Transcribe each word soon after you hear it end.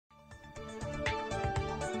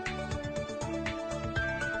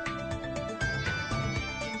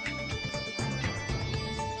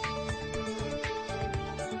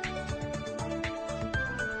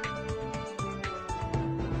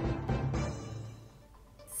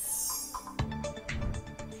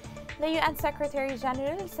The UN Secretary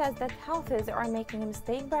General says that Houthis are making a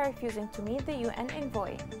mistake by refusing to meet the UN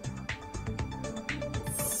envoy.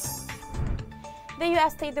 The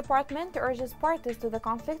US State Department urges parties to the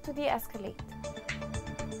conflict to de-escalate.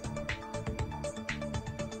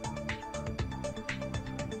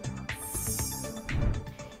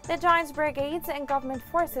 The Giants brigades and government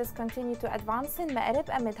forces continue to advance in Ma'rib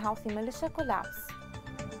amid Houthi militia collapse.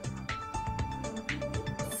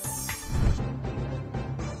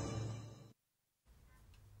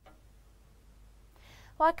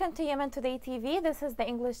 Welcome to Yemen Today TV. This is the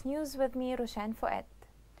English news with me, Roshan Fouad.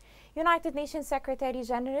 United Nations Secretary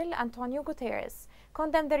General Antonio Guterres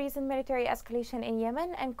condemned the recent military escalation in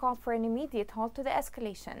Yemen and called for an immediate halt to the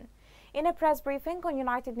escalation. In a press briefing on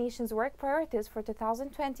United Nations work priorities for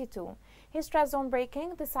 2022, he stressed on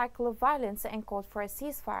breaking the cycle of violence and called for a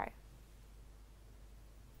ceasefire.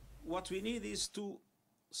 What we need is to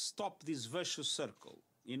stop this vicious circle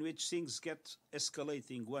in which things get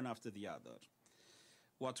escalating one after the other.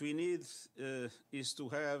 What we need is to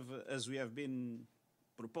have, as we have been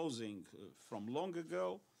proposing from long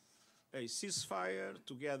ago, a ceasefire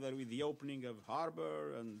together with the opening of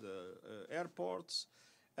harbor and airports,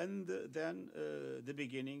 and then the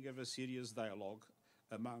beginning of a serious dialogue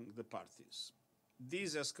among the parties.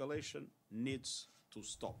 This escalation needs to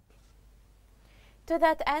stop. To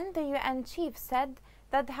that end, the UN chief said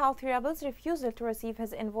that the Houthi rebels' refusal to receive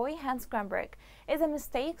his envoy, Hans Grunberg, is a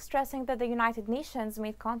mistake, stressing that the United Nations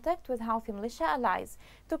made contact with Houthi militia allies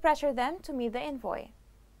to pressure them to meet the envoy.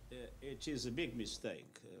 It is a big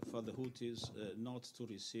mistake for the Houthis not to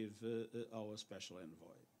receive our special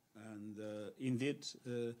envoy. And indeed,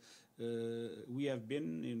 we have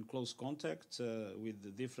been in close contact with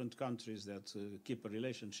the different countries that keep a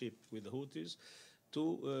relationship with the Houthis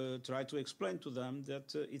to try to explain to them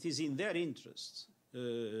that it is in their interests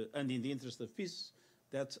and in the interest of peace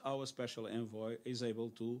that our special envoy is able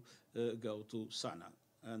to go to Sana'a.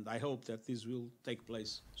 And I hope that this will take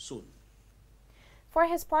place soon. For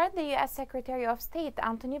his part, the U.S. Secretary of State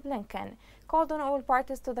Antony Blinken called on all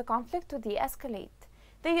parties to the conflict to de-escalate.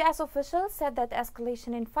 The U.S. official said that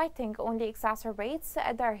escalation in fighting only exacerbates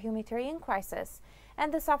the humanitarian crisis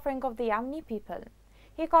and the suffering of the Yemeni people.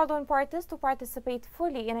 He called on parties to participate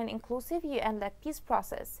fully in an inclusive UN-led peace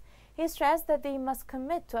process. He stressed that they must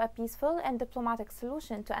commit to a peaceful and diplomatic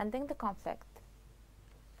solution to ending the conflict.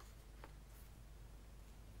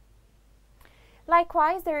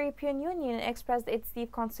 Likewise, the European Union expressed its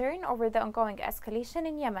deep concern over the ongoing escalation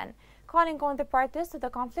in Yemen, calling on the parties to the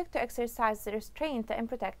conflict to exercise restraint and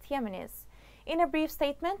protect Yemenis. In a brief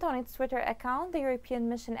statement on its Twitter account, the European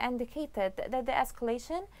mission indicated that the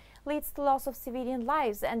escalation leads to loss of civilian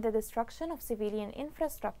lives and the destruction of civilian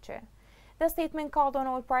infrastructure. The statement called on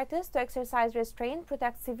all parties to exercise restraint,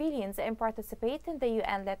 protect civilians, and participate in the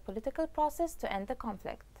UN-led political process to end the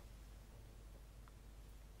conflict.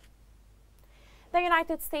 The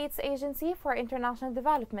United States Agency for International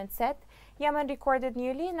Development said Yemen recorded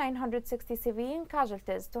nearly 960 civilian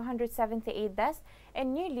casualties, 278 deaths,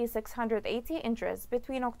 and nearly 680 injuries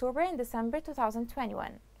between October and December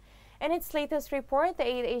 2021. In its latest report, the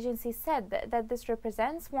aid agency said that this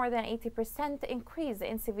represents more than 80% increase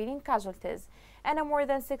in civilian casualties and a more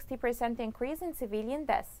than 60% increase in civilian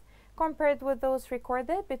deaths, compared with those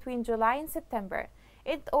recorded between July and September.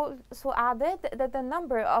 It also added that the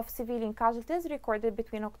number of civilian casualties recorded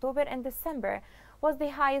between October and December was the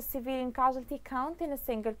highest civilian casualty count in a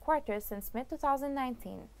single quarter since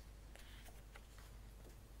mid-2019.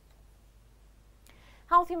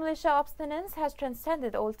 Houthi militia obstinance has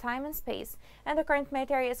transcended all time and space, and the current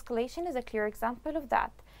military escalation is a clear example of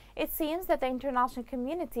that. It seems that the international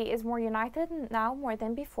community is more united now more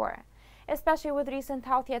than before, especially with recent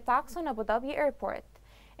Houthi attacks on Abu Dhabi airport.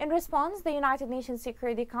 In response, the United Nations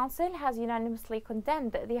Security Council has unanimously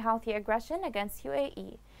condemned the Houthi aggression against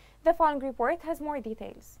UAE. The following report has more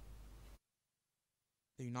details.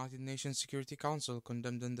 The United Nations Security Council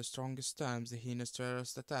condemned in the strongest terms the heinous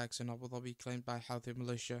terrorist attacks in Abu Dhabi claimed by Houthi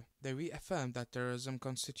militia. They reaffirmed that terrorism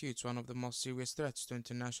constitutes one of the most serious threats to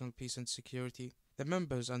international peace and security. The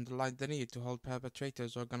members underlined the need to hold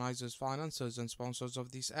perpetrators, organizers, financiers, and sponsors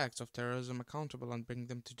of these acts of terrorism accountable and bring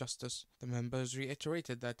them to justice. The members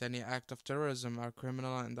reiterated that any act of terrorism are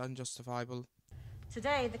criminal and unjustifiable.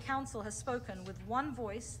 Today, the Council has spoken with one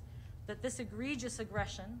voice that this egregious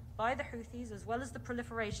aggression by the Houthis, as well as the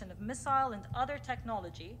proliferation of missile and other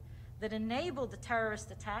technology that enabled the terrorist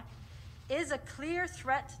attack, is a clear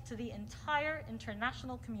threat to the entire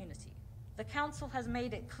international community. The Council has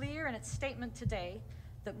made it clear in its statement today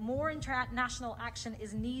that more international action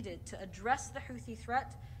is needed to address the Houthi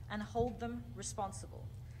threat and hold them responsible.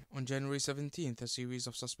 On January 17th, a series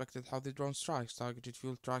of suspected Houthi drone strikes targeted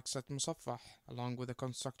fuel trucks at Musaffah, along with a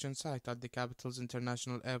construction site at the capital's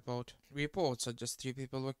international airport. Reports suggest 3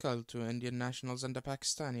 people were killed, 2 Indian nationals and a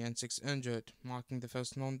Pakistani, and 6 injured, marking the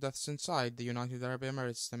first known deaths inside the United Arab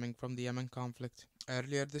Emirates stemming from the Yemen conflict.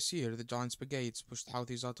 Earlier this year, the Giants Brigades pushed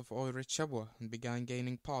Houthis out of oil-rich Shabwa and began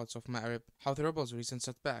gaining parts of Ma'rib. Houthi rebels' recent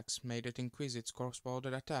setbacks made it increase its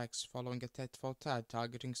cross-border attacks following a tit-for-tat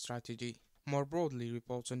targeting strategy. More broadly,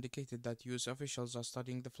 reports indicated that US officials are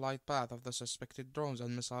studying the flight path of the suspected drones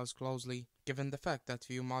and missiles closely, given the fact that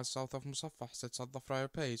few miles south of Musaffah sits at the Friar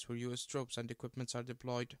Pace where US troops and equipment are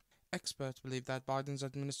deployed. Experts believe that Biden's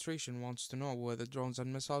administration wants to know where the drones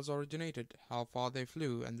and missiles originated, how far they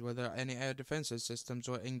flew, and whether any air defenses systems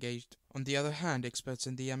were engaged. On the other hand, experts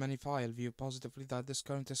in the Yemeni file view positively that this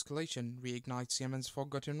current escalation reignites Yemen's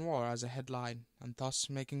forgotten war as a headline, and thus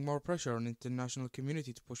making more pressure on the international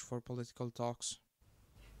community to push for political talks.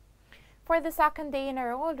 For the second day in a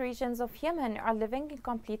row, regions of Yemen are living in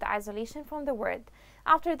complete isolation from the world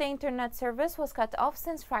after the internet service was cut off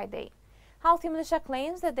since Friday. Houthi militia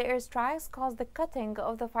claims that the airstrikes caused the cutting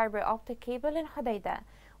of the fiber optic cable in Hodeidah,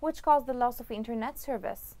 which caused the loss of internet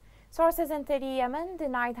service. Sources in Tehri, Yemen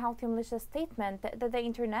denied Houthi militia's statement that the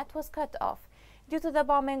internet was cut off due to the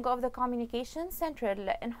bombing of the communications central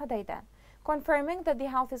in Hodeidah, confirming that the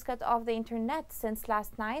Houthis cut off the internet since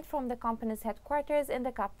last night from the company's headquarters in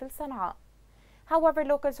the capital Sana'a. However,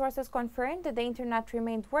 local sources confirmed that the internet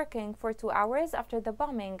remained working for 2 hours after the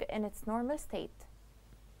bombing in its normal state.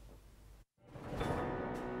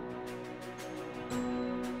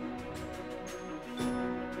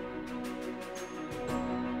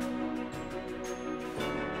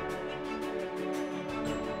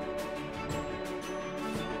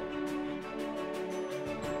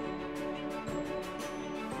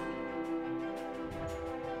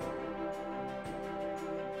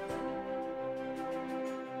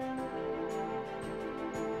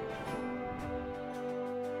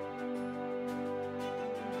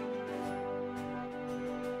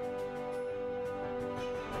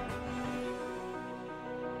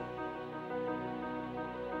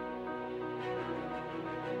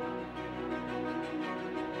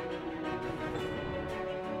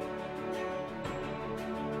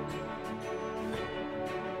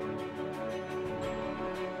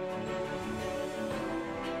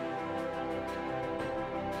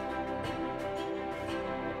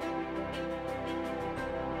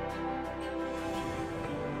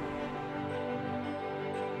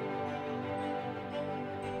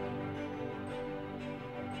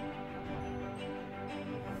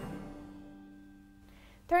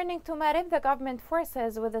 Turning to Ma'rib, the government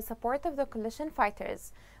forces, with the support of the coalition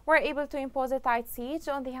fighters, were able to impose a tight siege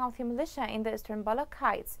on the Houthi militia in the eastern Balak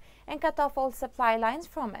Heights and cut off all supply lines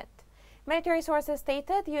from it. Military sources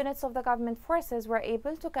stated units of the government forces were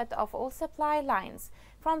able to cut off all supply lines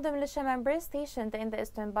from the militia members stationed in the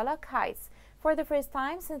eastern Balak Heights for the first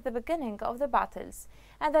time since the beginning of the battles,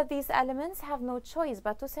 and that these elements have no choice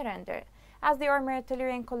but to surrender, as the armed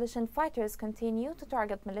artillery and coalition fighters continue to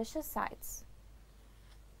target militia sites.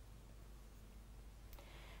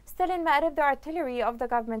 Still in Ma'rib, the artillery of the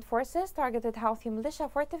government forces targeted Houthi militia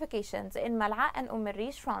fortifications in Mal'a and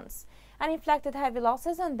Rish fronts and inflicted heavy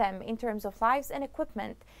losses on them in terms of lives and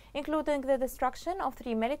equipment, including the destruction of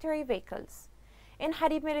 3 military vehicles. In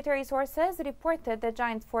Harib, military sources reported that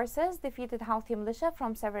joint forces defeated Houthi militia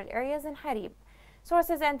from several areas in Harib.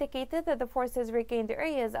 Sources indicated that the forces regained the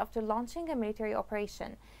areas after launching a military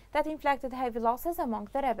operation that inflicted heavy losses among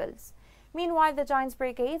the rebels. Meanwhile, the Giants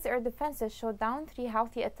Brigade's air defenses shot down 3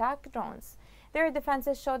 Houthi attack drones. Their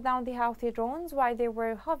defenses shot down the Houthi drones while they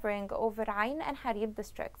were hovering over Ain and Harib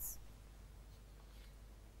districts.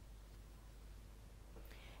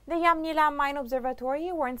 The Yemeni Landmine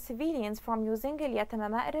Observatory warned civilians from using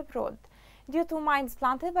Ma'rib Road due to mines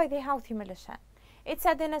planted by the Houthi militia. It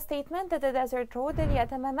said in a statement that the desert road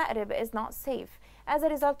Ma'rib is not safe as a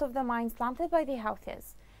result of the mines planted by the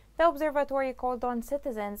Houthis. The observatory called on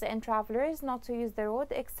citizens and travelers not to use the road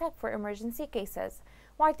except for emergency cases,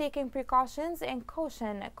 while taking precautions and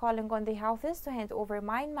caution, calling on the Houthis to hand over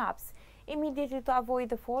mine maps immediately to avoid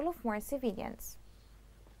the fall of more civilians.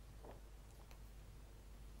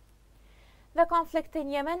 The conflict in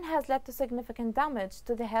Yemen has led to significant damage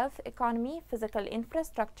to the health, economy, physical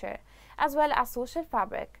infrastructure, as well as social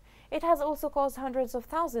fabric. It has also caused hundreds of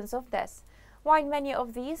thousands of deaths. While many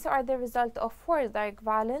of these are the result of war's direct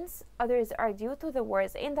violence, others are due to the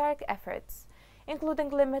war's indirect efforts, including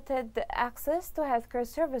limited access to healthcare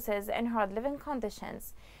services and hard living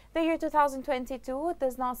conditions. The year 2022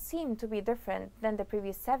 does not seem to be different than the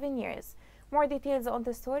previous 7 years. More details on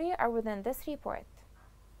the story are within this report.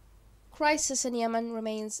 Crisis in Yemen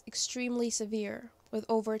remains extremely severe, with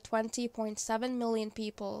over 20.7 million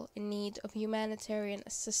people in need of humanitarian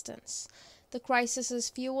assistance. The crisis is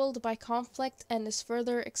fueled by conflict and is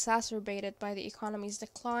further exacerbated by the economy's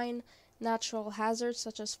decline, natural hazards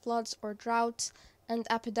such as floods or droughts, and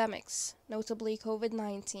epidemics, notably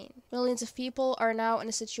COVID-19. Millions of people are now in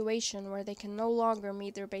a situation where they can no longer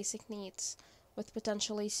meet their basic needs, with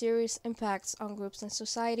potentially serious impacts on groups in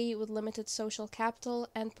society with limited social capital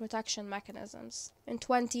and protection mechanisms. In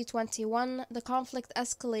 2021, the conflict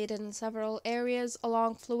escalated in several areas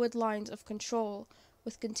along fluid lines of control,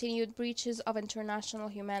 with continued breaches of international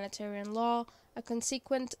humanitarian law and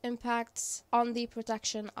consequent impacts on the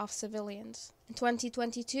protection of civilians. In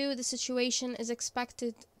 2022, the situation is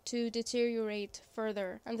expected to deteriorate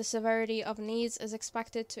further, and the severity of needs is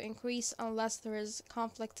expected to increase unless there is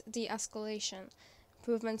conflict de-escalation,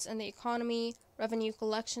 improvements in the economy, revenue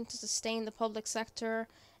collection to sustain the public sector,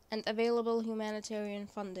 and available humanitarian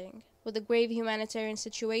funding. With the grave humanitarian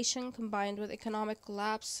situation combined with economic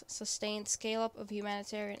collapse, sustained scale-up of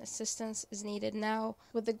humanitarian assistance is needed now.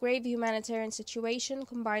 With the grave humanitarian situation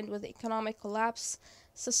combined with economic collapse,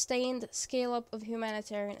 sustained scale-up of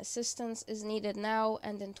humanitarian assistance is needed now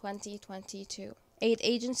and in 2022. Aid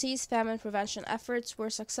agencies' famine prevention efforts were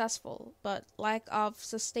successful, but lack of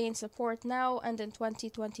sustained support now and in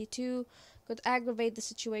 2022 could aggravate the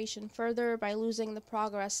situation further by losing the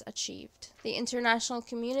progress achieved. The international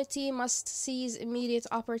community must seize immediate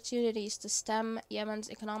opportunities to stem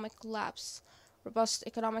Yemen's economic collapse. Robust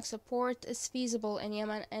economic support is feasible in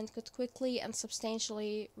Yemen and could quickly and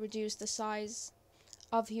substantially reduce the size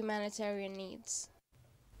of humanitarian needs.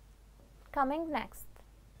 Coming next.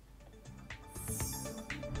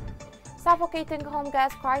 Suffocating home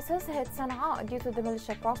gas crisis hits Sana'a due to the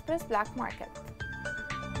militia prosperous black market.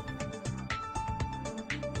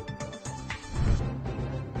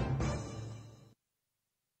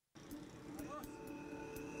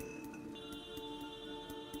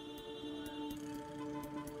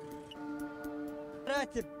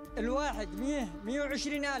 راتب الواحد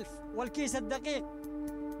 120 ألف والكيس الدقيق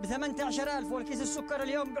ب18,000 والكيس السكر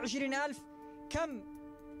اليوم ب20,000. كم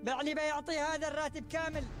يعني بيعطي هذا الراتب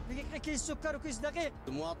كامل بكيس سكر وكيس دقيق؟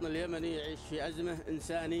 المواطن اليمني يعيش في أزمة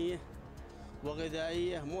إنسانية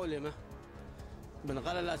وغذائية مؤلمة من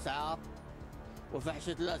غلاء الأسعار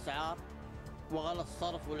وفحشة الأسعار وغلاء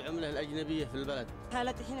الصرف والعملة الأجنبية في البلد.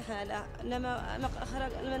 حالتي الحين حالة لما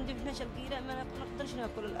ندفنا شلقينا ما نقدرش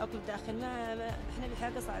ناكل الأكل داخل ما احنا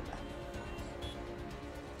بحاجة صعبة.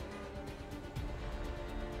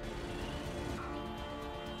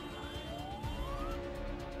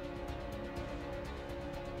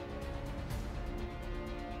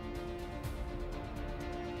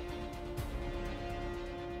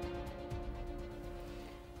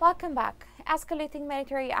 Welcome back. Escalating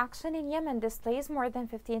military action in Yemen displaced more than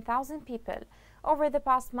 15,000 people. Over the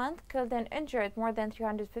past month, killed and injured more than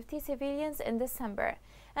 350 civilians in December,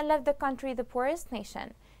 and left the country the poorest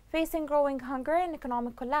nation, facing growing hunger and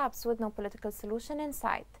economic collapse with no political solution in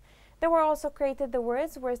sight. There were also created the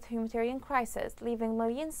world's worst humanitarian crisis, leaving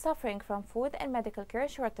millions suffering from food and medical care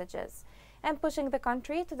shortages, and pushing the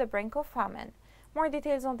country to the brink of famine. More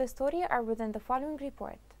details on this story are within the following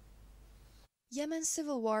report. Yemen's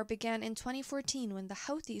civil war began in 2014 when the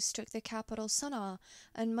Houthis took the capital Sana'a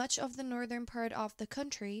and much of the northern part of the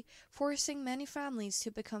country, forcing many families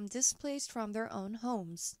to become displaced from their own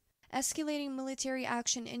homes. Escalating military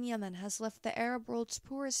action in Yemen has left the Arab world's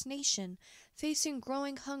poorest nation facing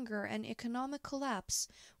growing hunger and economic collapse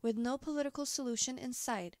with no political solution in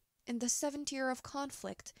sight. In the 7th year of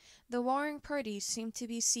conflict, the warring parties seem to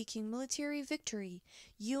be seeking military victory,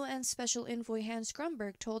 UN Special Envoy Hans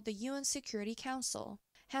Grunberg told the UN Security Council.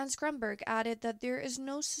 Hans Grunberg added that there is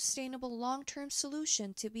no sustainable long-term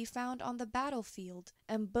solution to be found on the battlefield,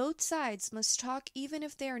 and both sides must talk even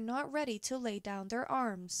if they are not ready to lay down their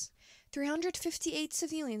arms. 358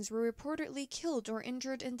 civilians were reportedly killed or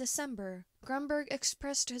injured in December. Grunberg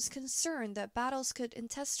expressed his concern that battles could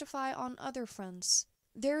intensify on other fronts.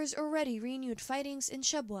 There is already renewed fightings in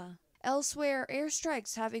Shabwa. Elsewhere,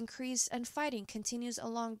 airstrikes have increased and fighting continues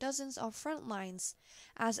along dozens of front lines,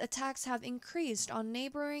 as attacks have increased on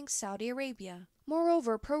neighboring Saudi Arabia.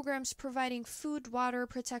 Moreover, programs providing food, water,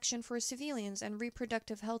 protection for civilians and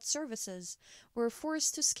reproductive health services were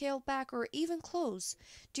forced to scale back or even close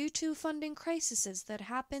due to funding crises that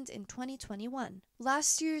happened in 2021.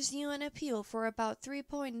 Last year's UN appeal for about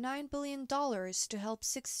 $3.9 billion to help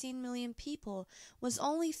 16 million people was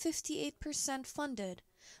only 58% funded,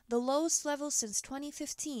 the lowest level since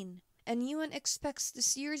 2015, and UN expects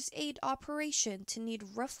this year's aid operation to need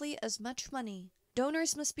roughly as much money.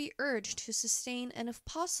 Donors must be urged to sustain and, if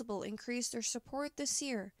possible, increase their support this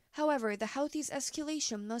year. However, the Houthis'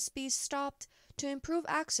 escalation must be stopped to improve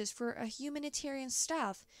access for a humanitarian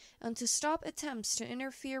staff and to stop attempts to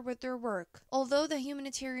interfere with their work. Although the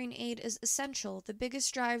humanitarian aid is essential, the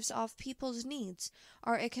biggest drives of people's needs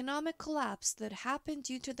are economic collapse that happened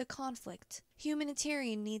due to the conflict.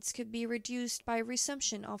 Humanitarian needs could be reduced by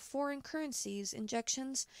resumption of foreign currencies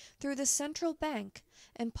injections through the central bank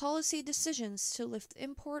and policy decisions to lift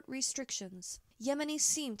import restrictions. Yemenis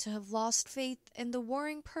seem to have lost faith in the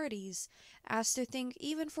warring parties, as to think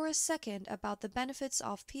even for a second about the benefits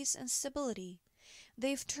of peace and stability.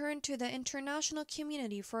 They've turned to the international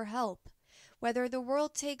community for help. Whether the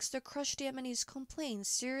world takes the crushed Yemenis' complaints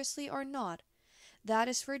seriously or not, that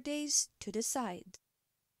is for days to decide.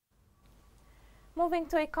 Moving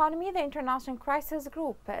to economy, the International Crisis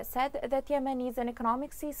Group said that Yemen needs an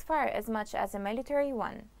economic ceasefire as much as a military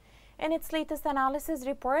one. In its latest analysis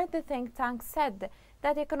report, the think tank said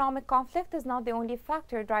that economic conflict is not the only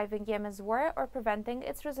factor driving Yemen's war or preventing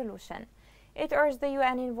its resolution. It urged the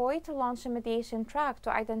UN envoy to launch a mediation track to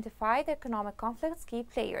identify the economic conflict's key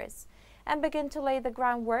players and begin to lay the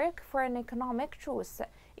groundwork for an economic truce,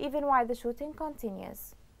 even while the shooting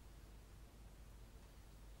continues.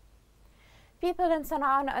 People in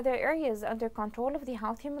Sana'a and other areas under control of the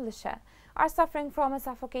Houthi militia are suffering from a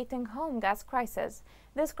suffocating home gas crisis.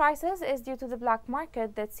 This crisis is due to the black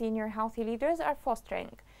market that senior Houthi leaders are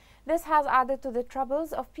fostering. This has added to the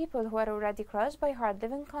troubles of people who are already crushed by hard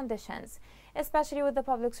living conditions, especially with the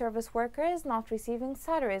public service workers not receiving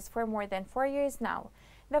salaries for more than 4 years now.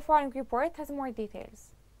 The following report has more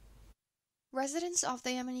details. Residents of the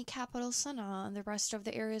Yemeni capital Sana'a and the rest of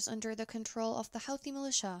the areas under the control of the Houthi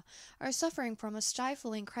militia are suffering from a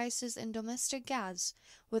stifling crisis in domestic gas,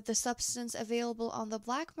 with the substance available on the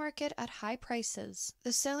black market at high prices.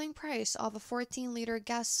 The selling price of a 14-liter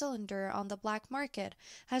gas cylinder on the black market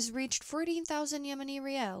has reached 14,000 Yemeni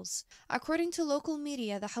rials. According to local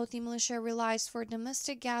media, the Houthi militia relies for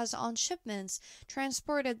domestic gas on shipments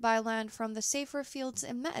transported by land from the safer fields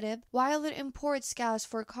in Ma'rib, while it imports gas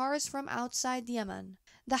for cars from outside Yemen.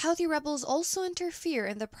 The Houthi rebels also interfere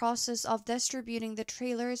in the process of distributing the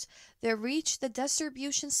trailers that reach the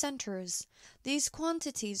distribution centers. These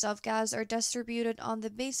quantities of gas are distributed on the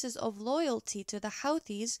basis of loyalty to the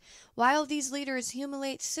Houthis, while these leaders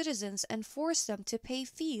humiliate citizens and force them to pay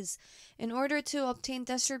fees in order to obtain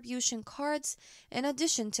distribution cards, in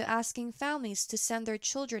addition to asking families to send their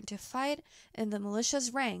children to fight in the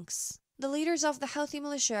militia's ranks. The leaders of the Houthi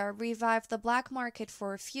militia revived the black market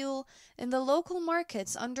for fuel in the local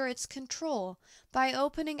markets under its control by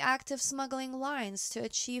opening active smuggling lines to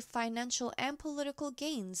achieve financial and political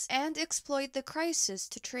gains and exploit the crisis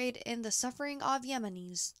to trade in the suffering of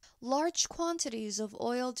Yemenis. Large quantities of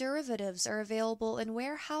oil derivatives are available in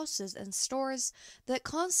warehouses and stores that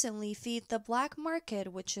constantly feed the black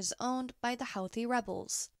market, which is owned by the Houthi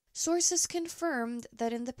rebels. Sources confirmed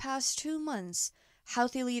that in the past 2 months,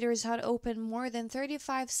 Houthi leaders had opened more than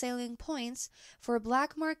 35 sailing points for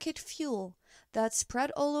black market fuel that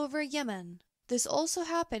spread all over Yemen. This also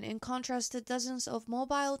happened in contrast to dozens of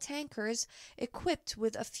mobile tankers equipped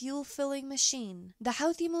with a fuel-filling machine. The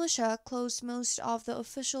Houthi militia closed most of the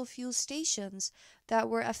official fuel stations that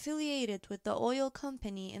were affiliated with the oil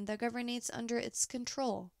company in the governorates under its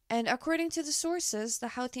control. And according to the sources, the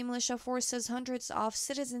Houthi militia forces hundreds of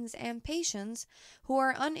citizens and patients who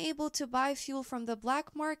are unable to buy fuel from the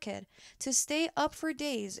black market to stay up for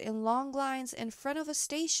days in long lines in front of a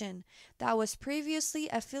station that was previously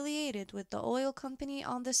affiliated with the oil company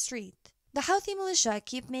on the street. The Houthi militia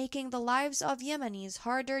keep making the lives of Yemenis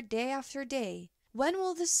harder day after day. When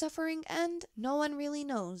will this suffering end? No one really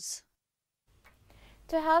knows.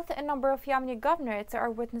 To health, a number of Yemeni governorates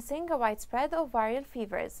are witnessing a widespread of viral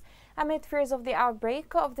fevers amid fears of the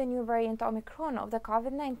outbreak of the new variant Omicron of the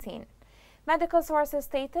COVID-19. Medical sources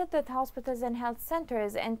stated that hospitals and health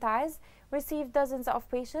centers in Taiz received dozens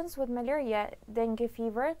of patients with malaria, dengue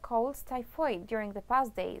fever, colds, typhoid during the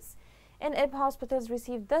past days. In Ib, hospitals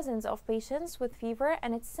received dozens of patients with fever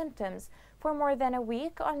and its symptoms for more than a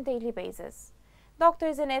week on a daily basis.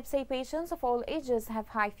 Doctors in Ib say patients of all ages have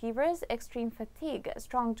high fevers, extreme fatigue,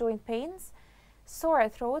 strong joint pains, sore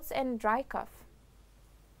throats, and dry cough.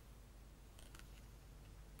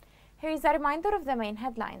 Here is a reminder of the main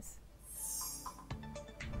headlines.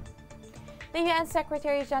 The UN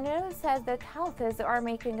Secretary General says that Houthis are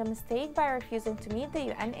making a mistake by refusing to meet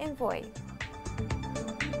the UN envoy.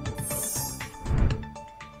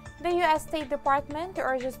 The US State Department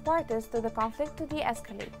urges parties to the conflict to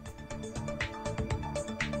de-escalate.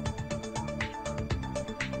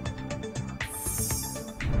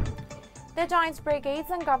 The Giants brigades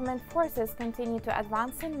and government forces continue to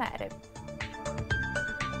advance in Ma'rib.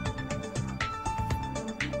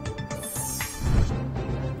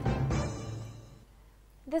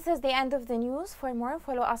 This is the end of the news. For more,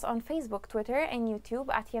 follow us on Facebook, Twitter, and YouTube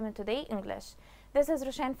at Yemen Today English. This is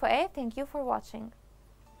Roshan Fouad. Thank you for watching.